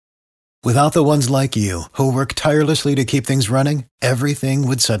Without the ones like you, who work tirelessly to keep things running, everything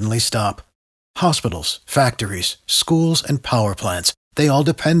would suddenly stop. Hospitals, factories, schools, and power plants, they all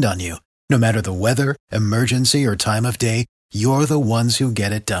depend on you. No matter the weather, emergency, or time of day, you're the ones who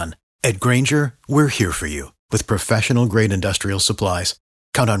get it done. At Grainger, we're here for you with professional-grade industrial supplies.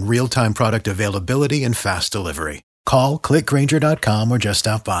 Count on real-time product availability and fast delivery. Call, clickgrainger.com, or just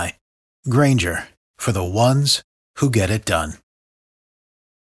stop by. Grainger, for the ones who get it done.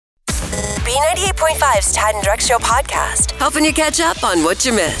 B98.5's Tad and Drex Show podcast, helping you catch up on what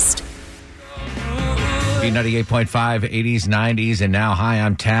you missed. B98.5, 80s, 90s, and now, hi,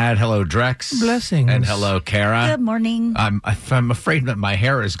 I'm Tad. Hello, Drex. Blessings. And hello, Kara. Good morning. I'm afraid that my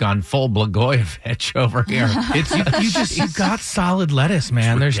hair has gone full Blagojevich over here. You got solid lettuce,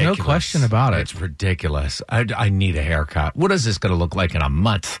 man. There's no question about it. It's ridiculous. I need a haircut. What is this going to look like in a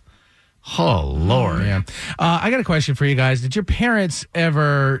month? Oh, Lord. Yeah. I got a question for you guys. Did your parents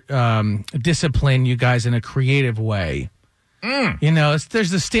ever discipline you guys in a creative way? You know,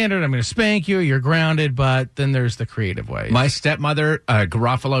 there's the standard, I'm going to spank you, you're grounded, but then there's the creative way. My stepmother,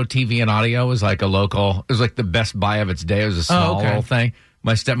 Garofalo TV and Audio was like a local, it was like the Best Buy of its day. It was a small little thing.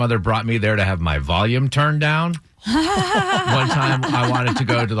 My stepmother brought me there to have my volume turned down. One time I wanted to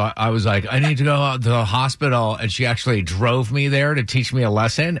go to I was like, I need to go to the hospital. And she actually drove me there to teach me a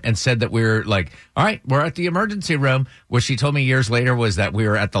lesson and said that we were like, all right, we're at the emergency room. What she told me years later was that we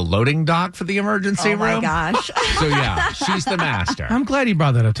were at the loading dock for the emergency room. Oh, my gosh. So, yeah, she's the master. I'm glad you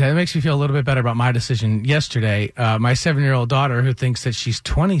brought that up, Ted. It makes me feel a little bit better about my decision yesterday. My 7-year-old daughter, who thinks that she's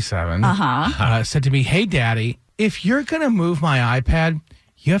 27, said to me, hey, Daddy, if you're going to move my iPad,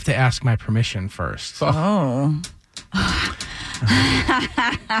 you have to ask my permission first. Oh. Okay.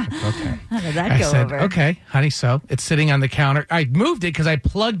 How did that I go said, over? okay, honey, so it's sitting on the counter. I moved it because I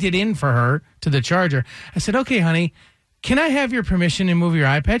plugged it in for her to the charger. I said, okay, honey, can I have your permission to move your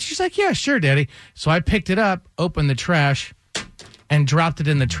iPad? She's like, yeah, sure, Daddy. So I picked it up, opened the trash, and dropped it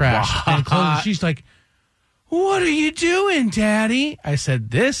in the trash. And closed it. She's like, what are you doing, Daddy? I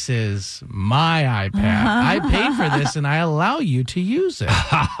said, this is my iPad. I paid for this, and I allow you to use it.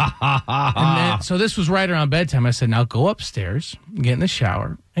 So this was right around bedtime. I said, now go upstairs, get in the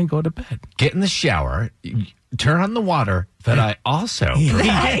shower, and go to bed. Get in the shower, turn on the water that I also prepared.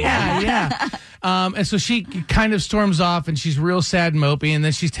 Yeah. And so she kind of storms off, and she's real sad and mopey, and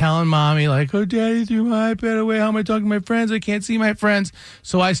then she's telling Mommy, like, oh, Daddy threw my iPad away. How am I talking to my friends? I can't see my friends.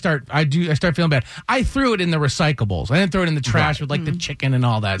 So I start feeling bad. I threw it in the recyclables. I didn't throw it in the trash with, like, the chicken and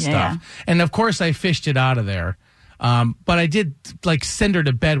all that stuff. And, of course, I fished it out of there. But I did, like, send her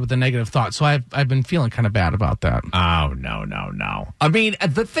to bed with a negative thought. So I've been feeling kind of bad about that. Oh, no. I mean,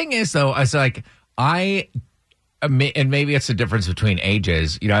 the thing is, though, I was like, and maybe it's the difference between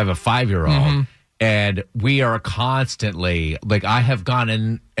ages. You know, I have a 5-year-old, and we are constantly, like, I have gone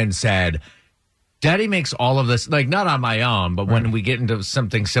in and said, Daddy makes all of this, like, not on my own, but when we get into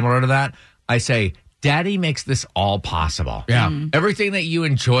something similar to that, I say, Daddy makes this all possible. Yeah. Everything that you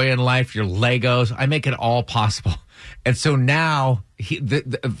enjoy in life, your Legos, I make it all possible. And so now,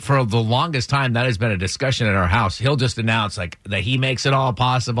 for the longest time, that has been a discussion in our house. He'll just announce, like, that he makes it all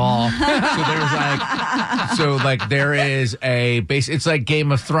possible. There is it's like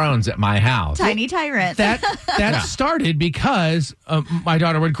Game of Thrones at my house. Tiny tyrant. That started because my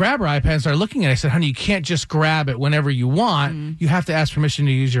daughter would grab her iPad and start looking at it. I said, honey, you can't just grab it whenever you want. You have to ask permission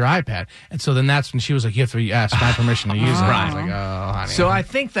to use your iPad. And so then that's when she was like, you have to ask my permission to use it. Right. I was like, oh, honey. So I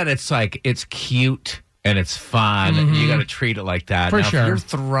think that it's cute. And it's fun. You got to treat it like that. For now, sure. If you're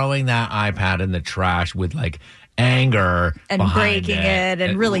throwing that iPad in the trash with, like, anger and breaking it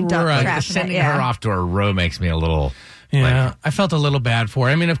and really trashing it. Sending her off to her room makes me a little... Yeah, like, I felt a little bad for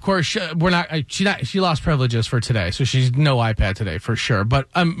her. I mean, of course, she lost privileges for today, so she's no iPad today for sure. But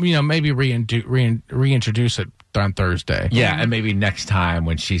maybe reintroduce it on Thursday. Yeah, and maybe next time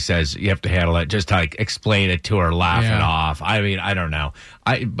when she says you have to handle it, just like explain it to her, laugh it off. I mean, I don't know.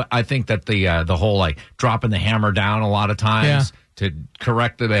 I think that the whole, like, dropping the hammer down a lot of times to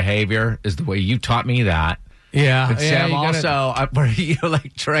correct the behavior is the way you taught me that. Yeah. But Sam also,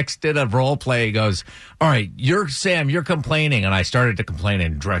 like, Drex did a role play. He goes, all right, Sam, you're complaining. And I started to complain,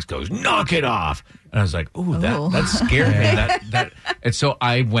 and Drex goes, knock it off. And I was like, ooh, that scared me. And so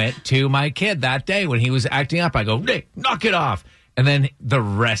I went to my kid that day when he was acting up. I go, Nick, knock it off. And then the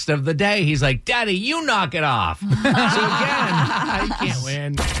rest of the day, he's like, Daddy, you knock it off. So again, I can't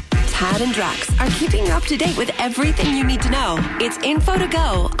win. Tad and Drex are keeping you up to date with everything you need to know. It's Info to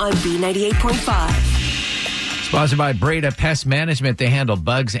Go on B98.5. Sponsored by Breda Pest Management. They handle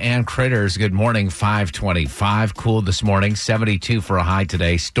bugs and critters. Good morning, 525. Cool this morning, 72 for a high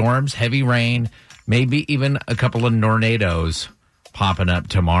today. Storms, heavy rain, maybe even a couple of tornadoes popping up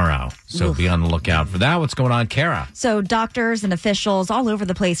tomorrow. So be on the lookout for that. What's going on, Kara? So doctors and officials all over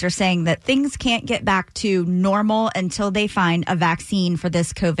the place are saying that things can't get back to normal until they find a vaccine for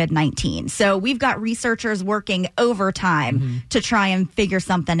this COVID-19. So we've got researchers working overtime to try and figure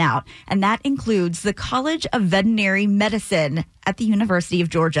something out. And that includes the College of Veterinary Medicine at the University of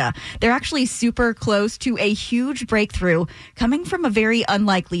Georgia. They're actually super close to a huge breakthrough coming from a very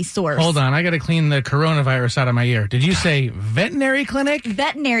unlikely source. Hold on, I got to clean the coronavirus out of my ear. Did you say veterinary clinic?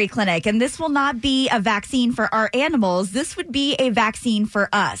 Veterinary clinic. And this will not be a vaccine for our animals. This would be a vaccine for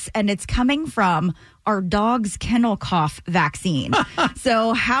us. And it's coming from our dog's kennel cough vaccine.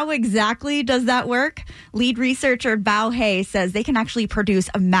 So how exactly does that work? Lead researcher Bao He says they can actually produce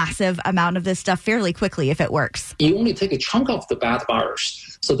a massive amount of this stuff fairly quickly if it works. You only take a chunk of the bad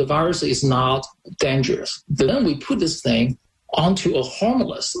virus, so the virus is not dangerous. Then we put this thing onto a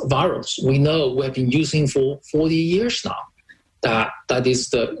harmless virus we know we have been using for 40 years now. That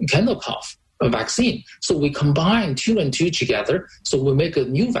is the kennel cough vaccine. So we combine 2 and 2 together, so we make a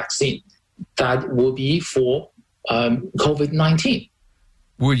new vaccine that will be for COVID-19.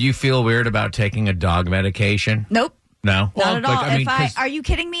 Would you feel weird about taking a dog medication? Nope. No? Not at all. Are you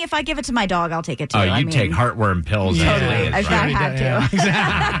kidding me? If I give it to my dog, I'll take it too. Oh, you take heartworm pills. Totally. As I have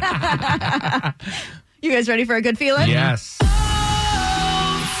to. You guys ready for a good feeling? Yes.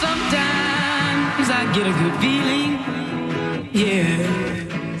 Sometimes I get a good feeling. Yeah.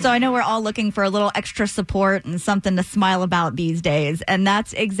 So I know we're all looking for a little extra support and something to smile about these days. And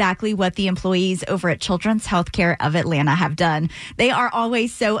that's exactly what the employees over at Children's Healthcare of Atlanta have done. They are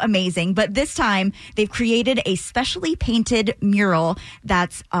always so amazing. But this time, they've created a specially painted mural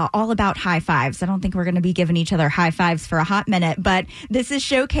that's all about high fives. I don't think we're going to be giving each other high fives for a hot minute. But this is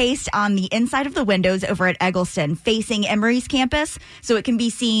showcased on the inside of the windows over at Eggleston, facing Emory's campus. So it can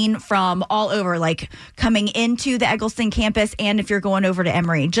be seen from all over, like coming into the Eggleston campus and if you're going over to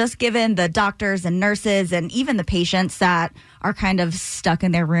Emory. Just given the doctors and nurses and even the patients that are kind of stuck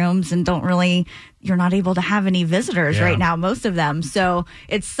in their rooms and you're not able to have any visitors right now, most of them. So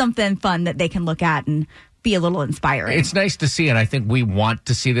it's something fun that they can look at and be a little inspiring. It's nice to see, and I think we want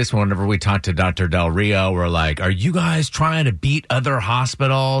to see this whenever we talk to Dr. Del Rio. We're like, are you guys trying to beat other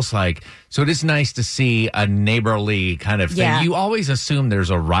hospitals? So it is nice to see a neighborly kind of thing. Yeah. You always assume there's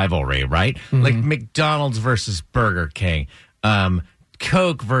a rivalry, right? Mm-hmm. Like McDonald's versus Burger King.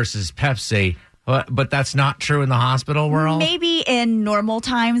 Coke versus Pepsi, but that's not true in the hospital world? Maybe in normal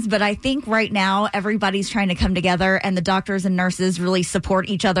times, but I think right now everybody's trying to come together and the doctors and nurses really support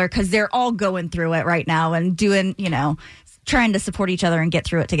each other because they're all going through it right now and doing, trying to support each other and get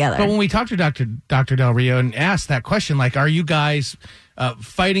through it together. But when we talked to Dr. Del Rio and asked that question, are you guys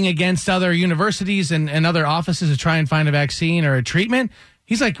fighting against other universities and other offices to try and find a vaccine or a treatment?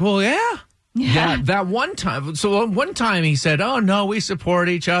 He's like, well, yeah. Yeah, that one time. So one time he said, oh, no, we support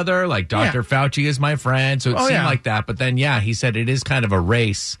each other. Like Dr. Fauci is my friend. So it seemed like that. But then, he said it is kind of a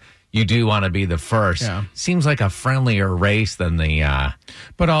race. You do want to be the first. Yeah. Seems like a friendlier race than the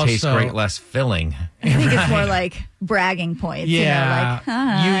but also, tastes great, less filling. I think it's more like bragging points.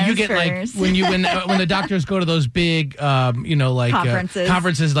 Yeah. You get first. when the doctors go to those big,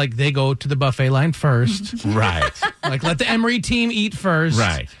 conferences, they go to the buffet line first. Right. Let the Emory team eat first.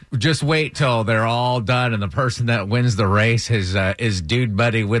 Right. Just wait till they're all done and the person that wins the race is dude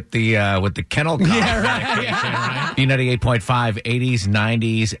buddy with the kennel cough. Yeah, right. Right? B98.5, 80s,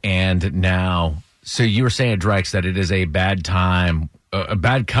 90s, and now. So you were saying, Drex, that it is a bad time, a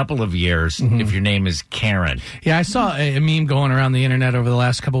bad couple of years if your name is Karen. Yeah, I saw a meme going around the internet over the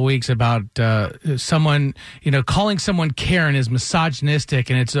last couple of weeks about someone, calling someone Karen is misogynistic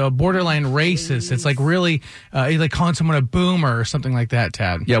and it's borderline racist. It's really like calling someone a boomer or something like that,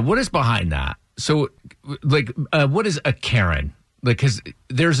 Tad. Yeah, what is behind that? So, what is a Karen? Because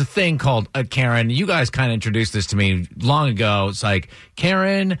there's a thing called a Karen. You guys kind of introduced this to me long ago. It's like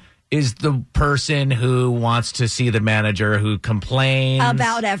Karen is the person who wants to see the manager who complains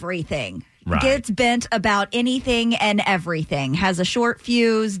about everything. Right. Gets bent about anything and everything. Has a short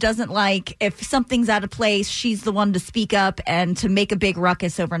fuse. Doesn't like if something's out of place. She's the one to speak up and to make a big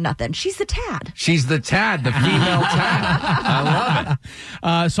ruckus over nothing. She's the Tad. She's the Tad, the female Tad. I love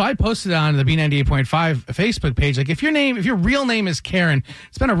it. So I posted on the B98.5 Facebook page, if your real name is Karen,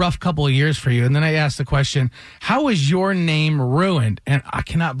 it's been a rough couple of years for you. And then I asked the question, how was your name ruined? And I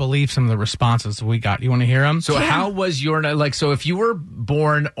cannot believe some of the responses we got. You want to hear them? So how was your name? So if you were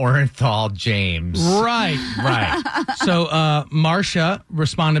born Orenthal James. Right. So Marcia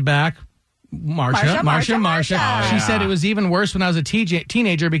responded back. Marcia. Oh, she said it was even worse when I was a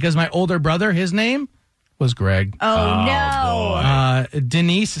teenager because my older brother, his name was Greg. Oh no.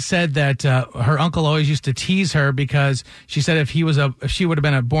 Denise said that her uncle always used to tease her because she said if she would have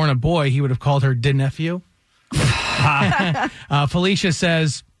been born a boy, he would have called her nephew. Felicia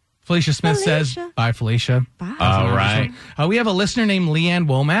Smith says, bye, Felicia. Bye. All right. We have a listener named Leanne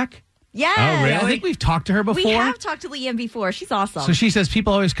Womack. Yes. Oh, really? I think we've talked to her before. We have talked to Leanne before. She's awesome. So she says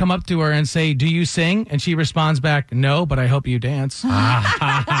people always come up to her and say, do you sing? And she responds back, no, but I hope you dance. We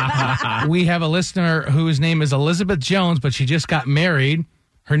have a listener whose name is Elizabeth Jones, but she just got married.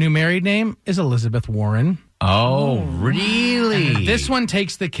 Her new married name is Elizabeth Warren. Oh, really? And this one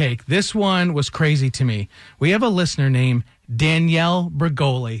takes the cake. This one was crazy to me. We have a listener named Danielle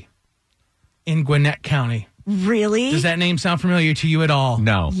Bergoli in Gwinnett County. Really? Does that name sound familiar to you at all?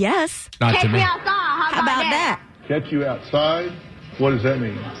 No. Yes. Not to me. How about that? Catch you outside? What does that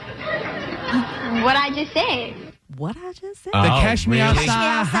mean? What I just said. What I just said? Oh, The Cash Me really?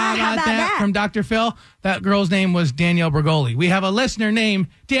 Outside. How about that? From Dr. Phil? That girl's name was Danielle Bergoli. We have a listener named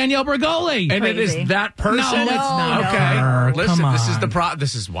Danielle Bergoli. And it Crazy. is that person? No, it's not Okay. her. Listen, Come this is on.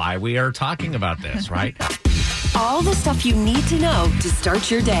 this is why we are talking about this, right? All the stuff you need to know to start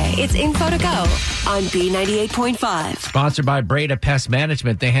your day. It's Info to Go on B98.5. Sponsored by Breda Pest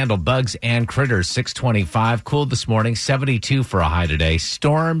Management. They handle bugs and critters. 625. Cool this morning. 72 for a high today.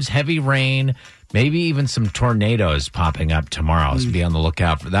 Storms, heavy rain, maybe even some tornadoes popping up tomorrow. So be on the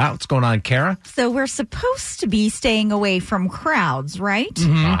lookout for that. What's going on, Kara? So we're supposed to be staying away from crowds, right?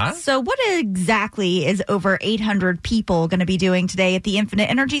 Uh-huh. So what exactly is over 800 people going to be doing today at the Infinite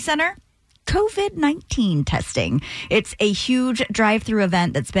Energy Center? COVID-19 testing. It's a huge drive-through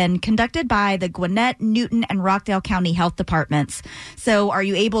event that's been conducted by the Gwinnett, Newton, and Rockdale County Health Departments. So are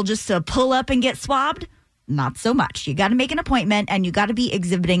you able just to pull up and get swabbed? Not so much. You got to make an appointment and you got to be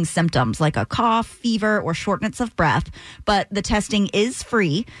exhibiting symptoms like a cough, fever, or shortness of breath. But the testing is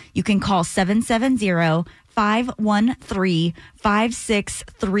free. You can call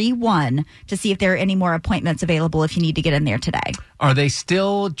 770-513-5631 to see if there are any more appointments available if you need to get in there today. Are they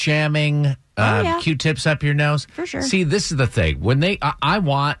still jamming yeah. Q-tips up your nose? For sure. See, this is the thing. When I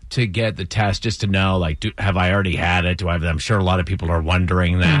want to get the test just to know, like, have I already had it? I'm sure a lot of people are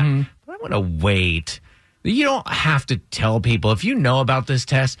wondering that. But I want to wait. You don't have to tell people. If you know about this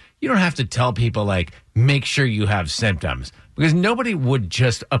test, you don't have to tell people, like, make sure you have symptoms. Because nobody would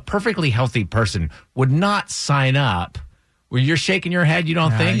a perfectly healthy person would not sign up. Well, you're shaking your head, you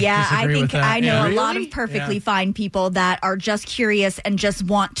don't think? Yeah, I disagree with think that. I know Yeah. a lot Really? of perfectly fine people that are just curious and just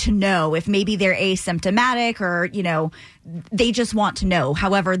want to know if maybe they're asymptomatic or, they just want to know.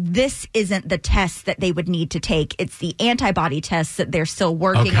 However, this isn't the test that they would need to take. It's the antibody tests that they're still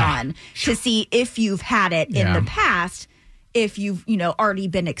working on to see if you've had it in the past, if you've, already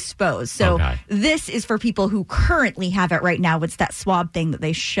been exposed. So this is for people who currently have it right now. It's that swab thing that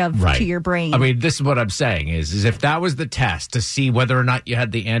they shove to your brain. I mean, this is what I'm saying is if that was the test to see whether or not you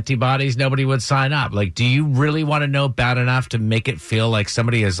had the antibodies, nobody would sign up. Like, do you really want to know bad enough to make it feel like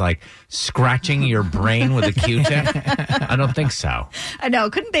somebody is like scratching your brain with a Q-tip? I don't think so. I know.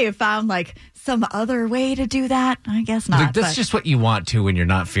 Couldn't they have found like some other way to do that? I guess not. Like, that's just what you want to when you're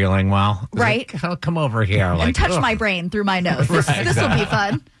not feeling well. It's Right. Like, oh, come over here. and Like, touch ugh. my brain through my nose. This will be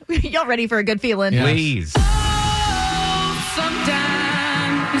fun. Y'all ready for a good feeling? Yeah. Please.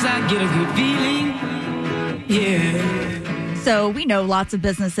 Sometimes I get a good feeling. Yeah. So we know lots of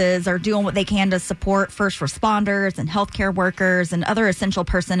businesses are doing what they can to support first responders and healthcare workers and other essential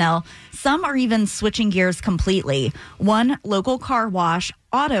personnel. Some are even switching gears completely. One local car wash,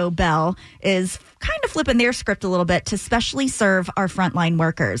 Auto Bell, is kind of flipping their script a little bit to specially serve our frontline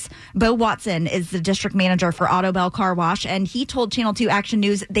workers. Bo Watson is the district manager for Auto Bell Car Wash, and he told Channel 2 Action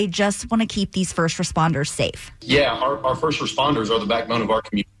News they just want to keep these first responders safe. Yeah, our first responders are the backbone of our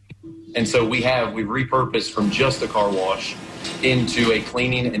community. And so we repurposed from just a car wash into a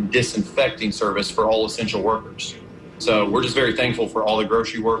cleaning and disinfecting service for all essential workers. So we're just very thankful for all the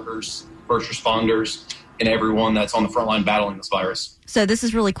grocery workers, first responders, and everyone that's on the front line battling this virus. So this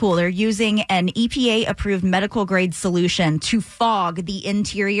is really cool. They're using an EPA-approved medical-grade solution to fog the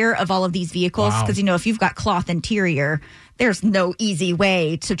interior of all of these vehicles. Because, if you've got cloth interior, there's no easy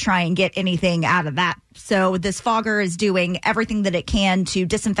way to try and get anything out of that. So this fogger is doing everything that it can to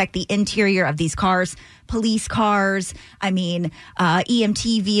disinfect the interior of these cars, police cars,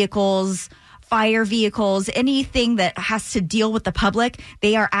 EMT vehicles, fire vehicles, anything that has to deal with the public,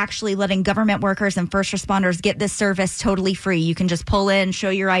 they are actually letting government workers and first responders get this service totally free. You can just pull in, show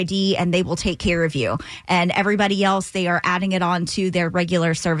your ID, and they will take care of you. And everybody else, they are adding it on to their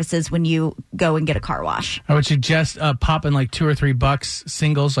regular services when you go and get a car wash. I would suggest popping like $2 or $3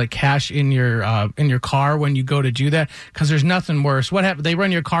 singles, like cash in your car when you go to do that, because there's nothing worse. What happens? They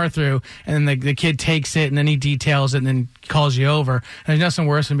run your car through, and then the kid takes it, and then he details it, and then calls you over. And there's nothing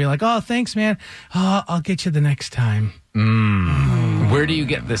worse than being like, "Oh, thanks, man. Oh, I'll get you the next time." Where do you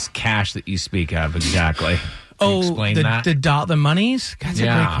get this cash that you speak of exactly? Explain that. The monies? That's a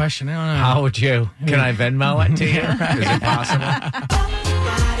great question. I don't know. How would you? Can I Venmo it to you? Is it possible?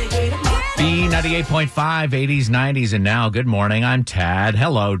 B98.5, 80s, 90s, and now. Good morning. I'm Tad.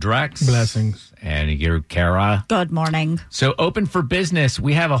 Hello, Drex. Blessings. And you're Kara. Good morning. So, Open for Business,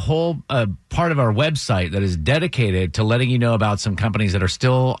 we have a whole part of our website that is dedicated to letting you know about some companies that are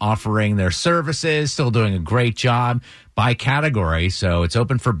still offering their services, still doing a great job by category. So it's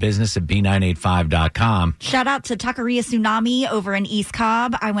open for business at b985.com. Shout out to Taqueria Tsunami over in East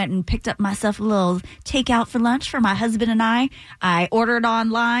Cobb. I went and picked up myself a little takeout for lunch for my husband and I. I ordered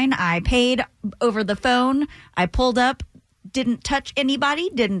online. I paid over the phone. I pulled up. Didn't touch anybody,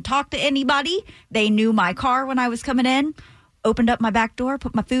 didn't talk to anybody. They knew my car when I was coming in, opened up my back door,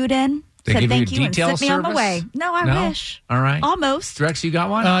 put my food in, said thank you, and sent me on my way. No, I wish. All right. Almost. Drex, you got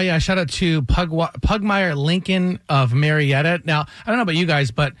one? Yeah, shout out to Pugmire Lincoln of Marietta. Now, I don't know about you guys,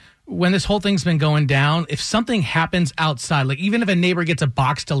 but when this whole thing's been going down, if something happens outside, like even if a neighbor gets a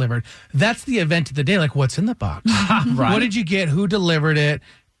box delivered, that's the event of the day. Like, what's in the box? Right. What did you get? Who delivered it?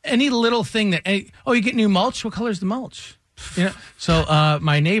 Any little thing that, you get new mulch? What color's the mulch? So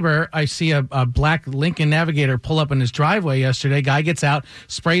my neighbor, I see a black Lincoln Navigator pull up in his driveway yesterday. Guy gets out,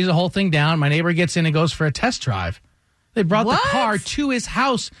 sprays the whole thing down. My neighbor gets in and goes for a test drive. They brought the car to his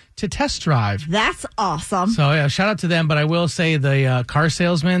house to test drive. That's awesome. So, yeah, shout out to them. But I will say the car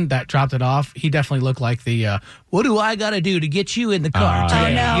salesman that dropped it off, he definitely looked like the, what do I got to do to get you in the car?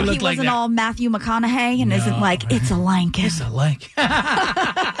 No, he wasn't all Matthew McConaughey and isn't like, it's a Lincoln. It's a Lincoln.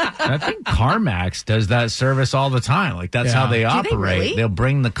 I think CarMax does that service all the time. Like, that's how they operate. They really? They'll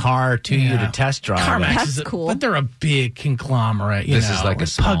bring the car to you to test drive. CarMax is cool. But they're a big conglomerate. This is like a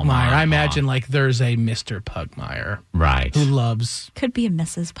small Pugmire. I imagine like there's a Mr. Pugmire. Right. Who loves. Could be a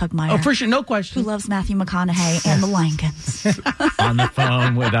Mrs. Pugmire. Oh, for sure. No question. Who loves Matthew McConaughey and the Lincolns. On the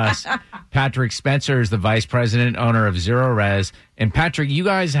phone with us, Patrick Spencer is the vice president, owner of Zero Res. And Patrick, you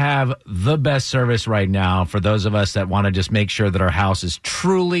guys have the best service right now for those of us that want to just make sure that our house is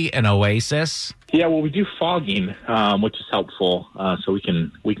truly an oasis. Yeah, well, we do fogging, which is helpful. So we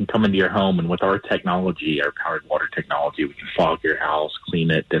can come into your home, and with our technology, our powered water technology, we can fog your house,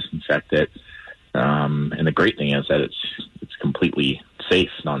 clean it, disinfect it. And the great thing is that it's completely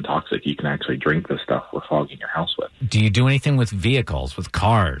safe, non-toxic. You can actually drink the stuff we're fogging your house with. Do you do anything with vehicles, with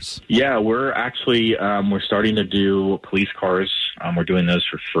cars? Yeah, we're actually we're starting to do police cars. We're doing those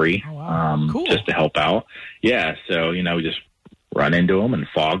for free, cool. Just to help out. Yeah, so we just run into them and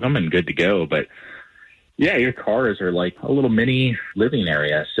fog them and good to go. But yeah, your cars are like a little mini living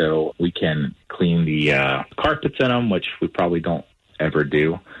area, so we can clean the carpets in them, which we probably don't ever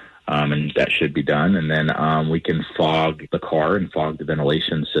do. And that should be done. And then we can fog the car and fog the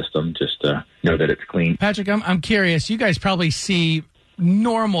ventilation system just to know that it's clean. Patrick, I'm curious. You guys probably see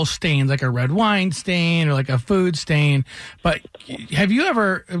normal stains like a red wine stain or like a food stain. But have you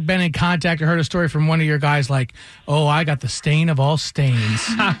ever been in contact or heard a story from one of your guys like, oh, I got the stain of all stains?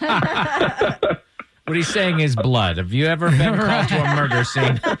 What he's saying is blood. Have you ever been called to a murder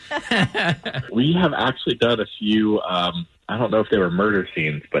scene? We have actually done a few, I don't know if they were murder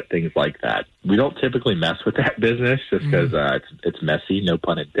scenes, but things like that. We don't typically mess with that business just because it's messy, no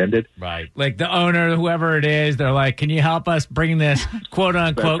pun intended. Right. Like the owner, whoever it is, they're like, can you help us bring this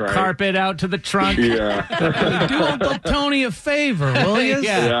quote-unquote carpet out to the trunk? Yeah. Do Uncle Tony a favor, will you?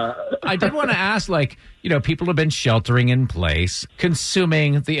 Yeah. I did want to ask, people have been sheltering in place,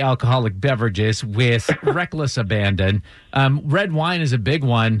 consuming the alcoholic beverages with reckless abandon. Red wine is a big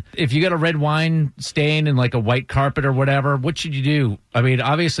one. If you got a red wine stain in like a white carpet or whatever, what should you do? I mean,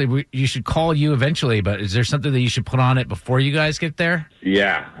 obviously, you should call you eventually, but is there something that you should put on it before you guys get there?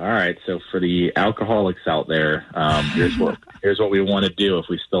 Yeah. All right. So for the alcoholics out there, here's what we want to do if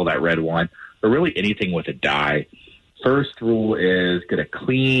we spill that red wine, or really anything with a dye. First rule is get a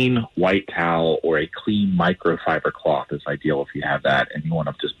clean white towel or a clean microfiber cloth is ideal if you have that, and you want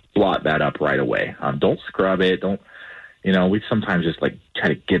to just blot that up right away. Don't scrub it. Don't. We sometimes just try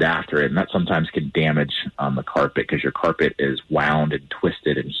to get after it, and that sometimes can damage the carpet because your carpet is wound and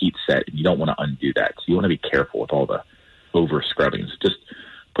twisted and heat set, and you don't want to undo that. So you want to be careful with all the over scrubbings. Just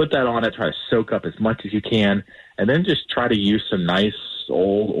Put that on it, try to soak up as much as you can, and then just try to use some nice,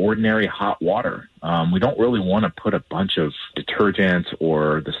 old, ordinary hot water. We don't really want to put a bunch of detergent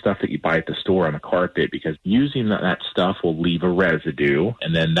or the stuff that you buy at the store on the carpet, because using that stuff will leave a residue,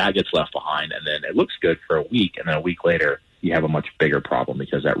 and then that gets left behind, and then it looks good for a week, and then a week later you have a much bigger problem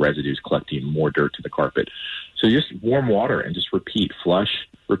because that residue is collecting more dirt to the carpet. So just warm water and just repeat, flush,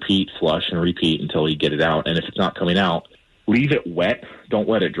 and repeat until you get it out. And if it's not coming out, leave it wet. Don't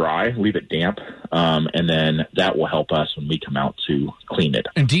let it dry. Leave it damp. And then that will help us when we come out to clean it.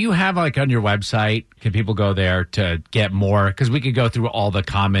 And do you have, like, on your website, can people go there to get more? Because we could go through all the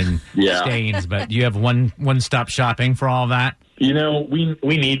common stains, but do you have one-stop shopping for all that? You know, we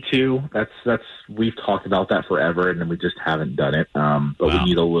need to. That's we've talked about that forever, and then we just haven't done it. But we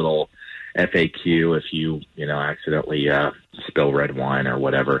need a little FAQ if you accidentally spill red wine or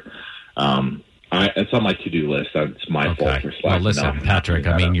whatever. It's on my to-do list. It's my fault for slacking. Well, listen, Patrick,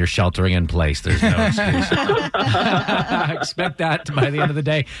 I mean, you're sheltering in place. There's no excuse. Expect that by the end of the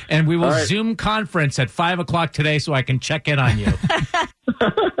day. And we will Zoom conference at 5 o'clock today so I can check in on you.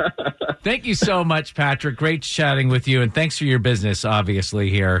 Thank you so much, Patrick. Great chatting with you. And thanks for your business, obviously,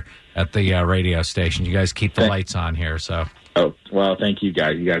 here at the radio station. You guys keep the lights on here. So. Oh, well, thank you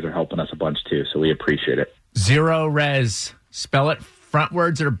guys. You guys are helping us a bunch, too, so we appreciate it. Zero Res. Spell it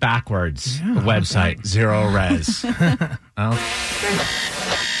frontwards or backwards? The website, Zero Res.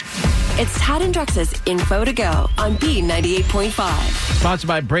 It's Tad and Drex's Info to Go on B98.5. Sponsored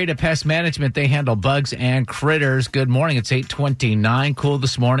by Breda Pest Management. They handle bugs and critters. Good morning. It's 8:29. Cool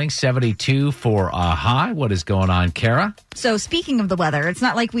this morning. 72 for a high. What is going on, Kara? So speaking of the weather, it's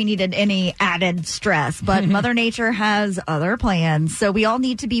not like we needed any added stress, but Mother Nature has other plans. So we all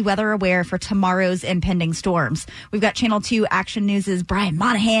need to be weather aware for tomorrow's impending storms. We've got Channel 2 Action News' Brian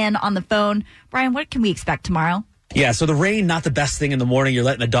Monahan on the phone. Brian, what can we expect tomorrow? Yeah, so the rain, not the best thing in the morning. You're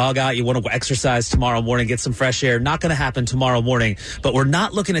letting the dog out. You want to exercise tomorrow morning, get some fresh air. Not going to happen tomorrow morning, but we're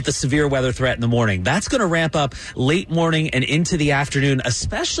not looking at the severe weather threat in the morning. That's going to ramp up late morning and into the afternoon,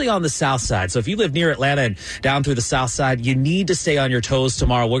 especially on the south side. So if you live near Atlanta and down through the south side, you need to stay on your toes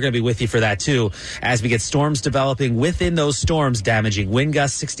tomorrow. We're going to be with you for that too, as we get storms developing within those storms, damaging wind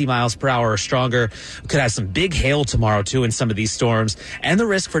gusts 60 miles per hour or stronger. We could have some big hail tomorrow too in some of these storms, and the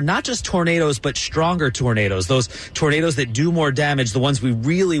risk for not just tornadoes, but stronger tornadoes. Those tornadoes that do more damage, the ones we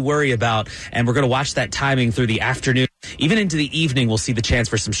really worry about. And we're going to watch that timing through the afternoon. Even into the evening, we'll see the chance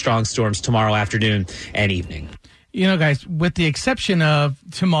for some strong storms tomorrow afternoon and evening. You know, guys, with the exception of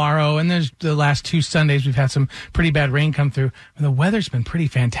tomorrow and there's the last 2 Sundays, we've had some pretty bad rain come through. And the weather's been pretty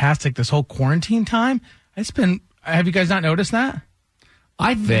fantastic this whole quarantine time. Have you guys not noticed that?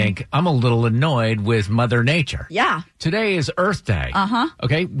 I think I'm a little annoyed with Mother Nature. Yeah. Today is Earth Day. Uh-huh.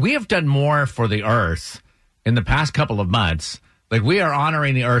 Okay, we have done more for the Earth in the past couple of months. Like, we are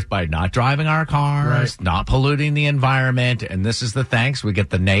honoring the Earth by not driving our cars, not polluting the the and this is the thanks. We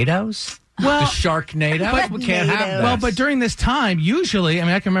get the NATOs. Well, the Sharknado. We can't have this. Well, but during this time, usually, I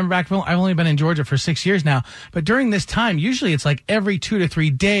mean, I can remember back, I've only been in Georgia for 6 years now, but during this time, usually it's like every 2 to 3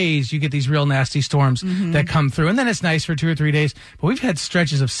 days, you get these real nasty storms that come through. And then it's nice for 2 or 3 days. But we've had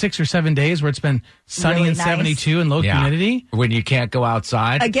stretches of 6 or 7 days where it's been sunny really and nice. 72 and low humidity. When you can't go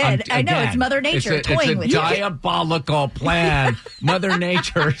outside. Again, I know, it's Mother Nature toying with you. you. It's a diabolical plan. Mother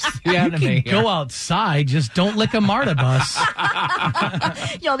Nature's the enemy. You can go outside, just don't lick a MARTA bus.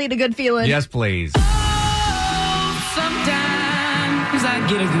 Y'all need a good feeling. Yes, please. Sometimes I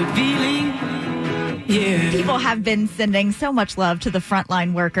get a good feeling. Yeah. People have been sending so much love to the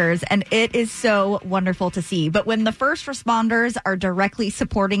frontline workers, and it is so wonderful to see. But when the first responders are directly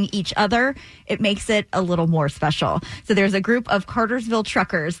supporting each other, it makes it a little more special. So there's a group of Cartersville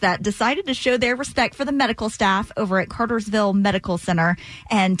truckers that decided to show their respect for the medical staff over at Cartersville Medical Center.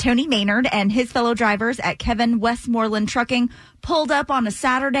 And Tony Maynard and his fellow drivers at Kevin Westmoreland Trucking pulled up on a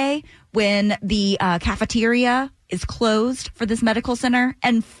Saturday when the cafeteria is closed for this medical center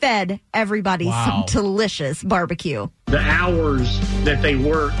and fed everybody some delicious barbecue. The hours that they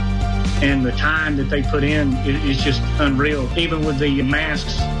work and the time that they put in is just unreal. Even with the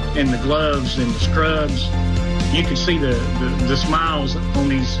masks and the gloves and the scrubs, you could see the smiles on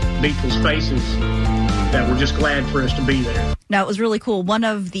these people's faces that were just glad for us to be there. Now, it was really cool. One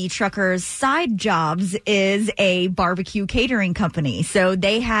of the truckers' side jobs is a barbecue catering company. So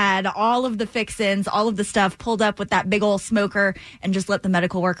they had all of the fixins, all of the stuff pulled up with that big old smoker and just let the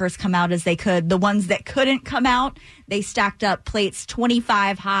medical workers come out as they could. The ones that couldn't come out, they stacked up plates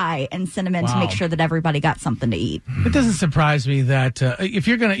 25 high and sent them in to make sure that everybody got something to eat. It doesn't surprise me that if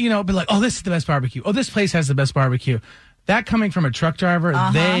you're going to, be like, oh, this is the best barbecue. Oh, this place has the best barbecue. That coming from a truck driver,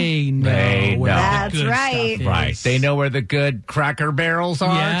 they know where That's the good right. stuff is. Right. They know where the good Cracker Barrels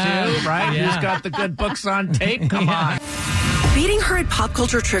are, Yeah. too, right? Yeah. Who's got the good books on tape? Come on. Beating her at pop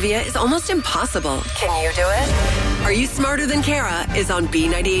culture trivia is almost impossible. Can you do it? Are You Smarter Than Kara is on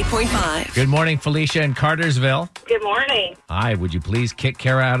B98.5. Good morning, Felicia in Cartersville. Good morning. Hi, would you please kick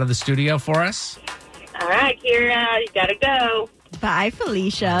Kara out of the studio for us? All right, Kira, you gotta go. Bye,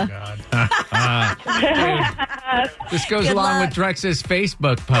 Felicia. This goes Good along luck. with Drex's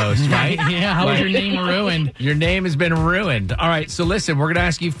Facebook post, right? Yeah, how was your name ruined? Your name has been ruined. All right, so listen, we're going to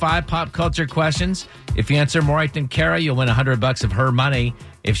ask you 5 pop culture questions. If you answer more right than Kara, you'll win $100 of her money.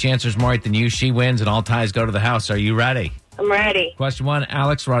 If she answers more right than you, she wins, and all ties go to the house. Are you ready? I'm ready. Question 1,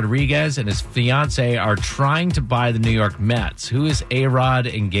 Alex Rodriguez and his fiance are trying to buy the New York Mets. Who is A-Rod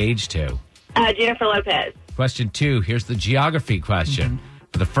engaged to? Jennifer Lopez. Question 2, here's the geography question.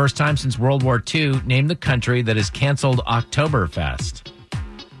 For the first time since World War II, name the country that has canceled Oktoberfest.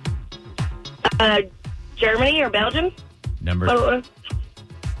 Germany or Belgium? Number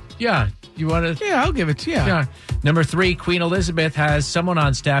Yeah, you want to? Yeah, I'll give it to you. Yeah. Number 3, Queen Elizabeth has someone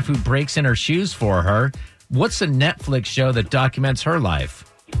on staff who breaks in her shoes for her. What's the Netflix show that documents her life?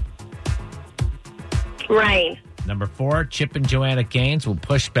 Rain. Number 4, Chip and Joanna Gaines will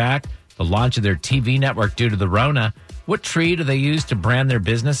push back the launch of their TV network due to the Rona. What tree do they use to brand their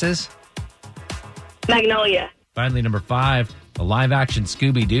businesses? Magnolia. Finally, number 5, the live-action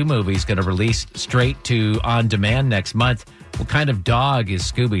Scooby-Doo movie is going to release straight to on-demand next month. What kind of dog is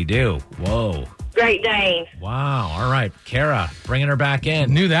Scooby-Doo? Whoa. Great Dane. Wow. All right. Kara, bringing her back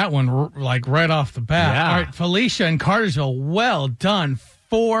in. Knew that one like right off the bat. Yeah. All right, Felicia in Cartersville, well done.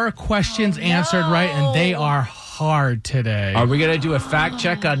 4 questions answered right, and they are hard today. Are we going to do a fact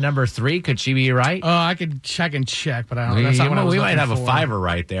check on number 3? Could she be right? Oh, I can check and check, but I don't know. That's not what I was we might looking have for. a 5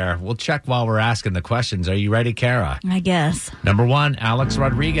 right there. We'll check while we're asking the questions. Are you ready, Kara? I guess. Number 1, Alex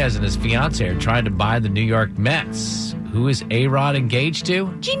Rodriguez and his fiance are trying to buy the New York Mets. Who is A-Rod engaged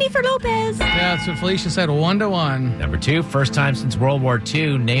to? Jennifer Lopez. Yeah, that's what Felicia said, 1-1. Number 2, first time since World War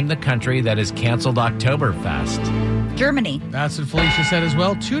II, name the country that has canceled Oktoberfest. Germany. That's what Felicia said as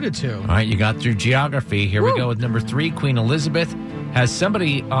well, 2-2. All right, you got through geography. Here we go with number 3. Queen Elizabeth has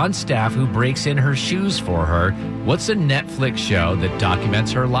somebody on staff who breaks in her shoes for her. What's a Netflix show that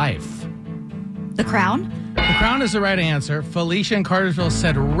documents her life? The Crown. The Crown is the right answer. Felicia in Cartersville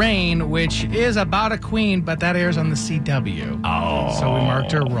said Rain, which is about a queen, but that airs on the CW. Oh. So we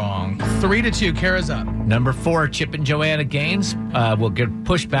marked her wrong. 3-2. Kara's up. Number 4, Chip and Joanna Gaines will get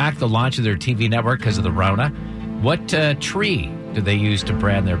pushed back the launch of their TV network because of the Rona. What tree do they use to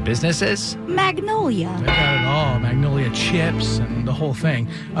brand their businesses? Magnolia. They got it all. Magnolia chips and the whole thing.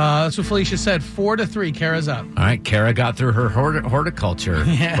 That's what Felicia said. 4-3. Kara's up. All right, Kara got through her horticulture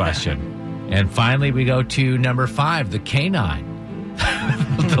question. And finally, we go to number 5, the canine.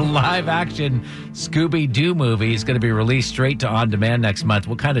 The live-action Scooby-Doo movie is going to be released straight to on-demand next month.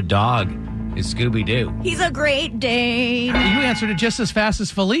 What kind of dog is Scooby-Doo? He's a Great Dane. You answered it just as fast as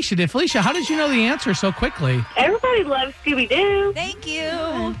Felicia did. Felicia, how did you know the answer so quickly? Everybody loves Scooby-Doo. Thank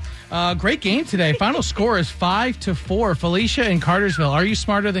you. Great game today. Final score is 5-4. Felicia in Cartersville. Are you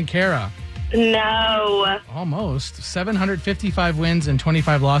smarter than Kara? No. Almost. 755 wins and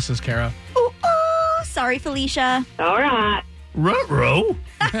 25 losses, Kara. Ooh, sorry, Felicia. All right. Ruh-roh.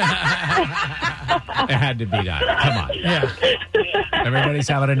 It had to be done. Come on. Yeah. Everybody's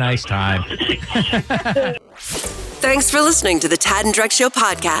having a nice time. Thanks for listening to the Tad and Drex Show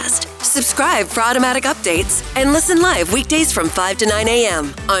podcast. Subscribe for automatic updates and listen live weekdays from 5 to 9 a.m.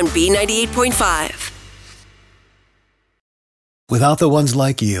 on B98.5. Without the ones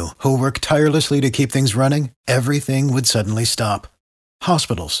like you, who work tirelessly to keep things running, everything would suddenly stop.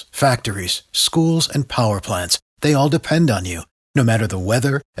 Hospitals, factories, schools, and power plants, they all depend on you. No matter the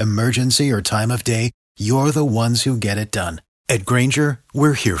weather, emergency, or time of day, you're the ones who get it done. At Grainger,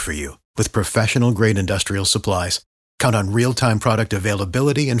 we're here for you with professional-grade industrial supplies. Count on real-time product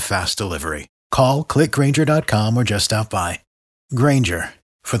availability and fast delivery. Call, click Grainger.com, or just stop by. Grainger,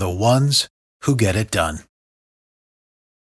 for the ones who get it done.